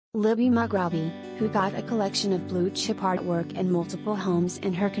Libbie Mugrabi, who got a collection of blue-chip artwork and multiple homes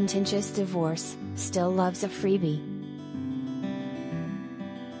in her contentious divorce, still loves a freebie.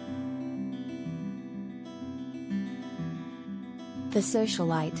 The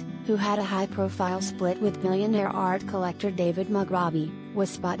socialite, who had a high-profile split with millionaire art collector David Mugrabi, was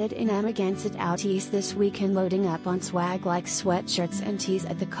spotted in Amagansett out east this weekend loading up on swag like sweatshirts and tees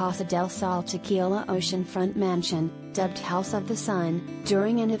at the Casa del Sol Tequila oceanfront mansion, dubbed House of the Sun,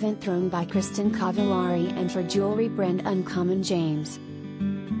 during an event thrown by Kristen Cavallari and her jewelry brand Uncommon James.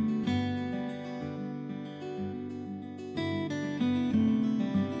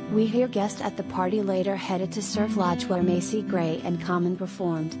 We hear guest at the party later headed to Surf Lodge where Macy Gray and Common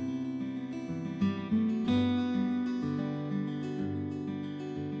performed.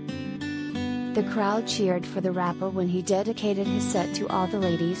 The crowd cheered for the rapper when he dedicated his set to all the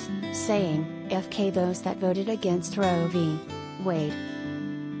ladies, saying, "FK those that voted against Roe v. Wade."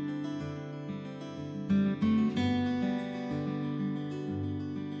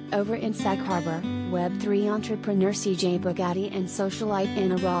 Over in Sag Harbor, Web3 entrepreneur CJ Bugatti and socialite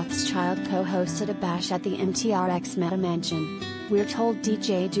Anna Rothschild co-hosted a bash at the MTRX Meta Mansion. We're told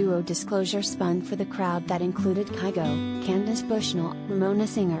DJ duo Disclosure spun for the crowd that included Kygo, Candace Bushnell, Ramona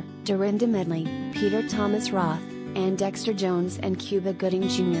Singer, Dorinda Medley, Peter Thomas Roth, and Dexter Jones and Cuba Gooding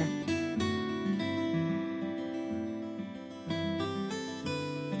Jr.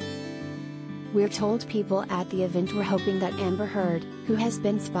 We're told people at the event were hoping that Amber Heard, who has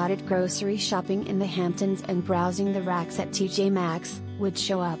been spotted grocery shopping in the Hamptons and browsing the racks at TJ Maxx, would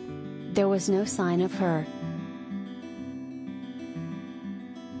show up. There was no sign of her.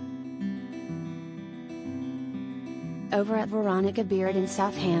 Over at Veronica Beard in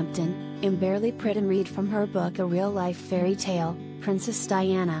Southampton, Amberly Pridham read from her book A Real-Life Fairy Tale, Princess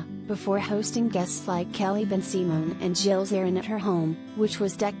Diana, before hosting guests like Kelly Ben-Simon and Jill Zarin at her home, which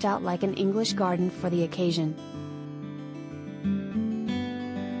was decked out like an English garden for the occasion.